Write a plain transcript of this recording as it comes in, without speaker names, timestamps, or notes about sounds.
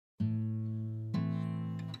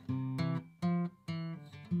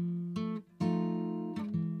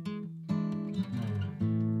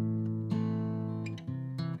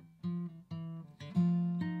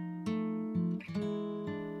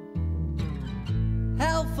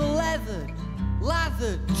yourself a leathered,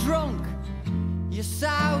 lathered, drunk. You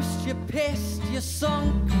soused, you pissed, you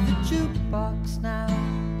sunk. The jukebox now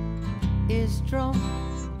is drunk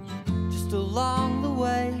just along the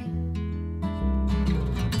way.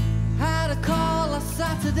 Had a call last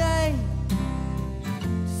Saturday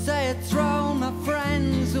to say I'd thrown my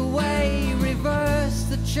friends away, reversed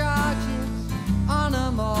the charges on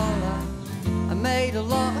them all. I made a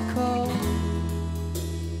lot of calls.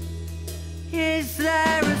 Is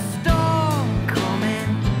there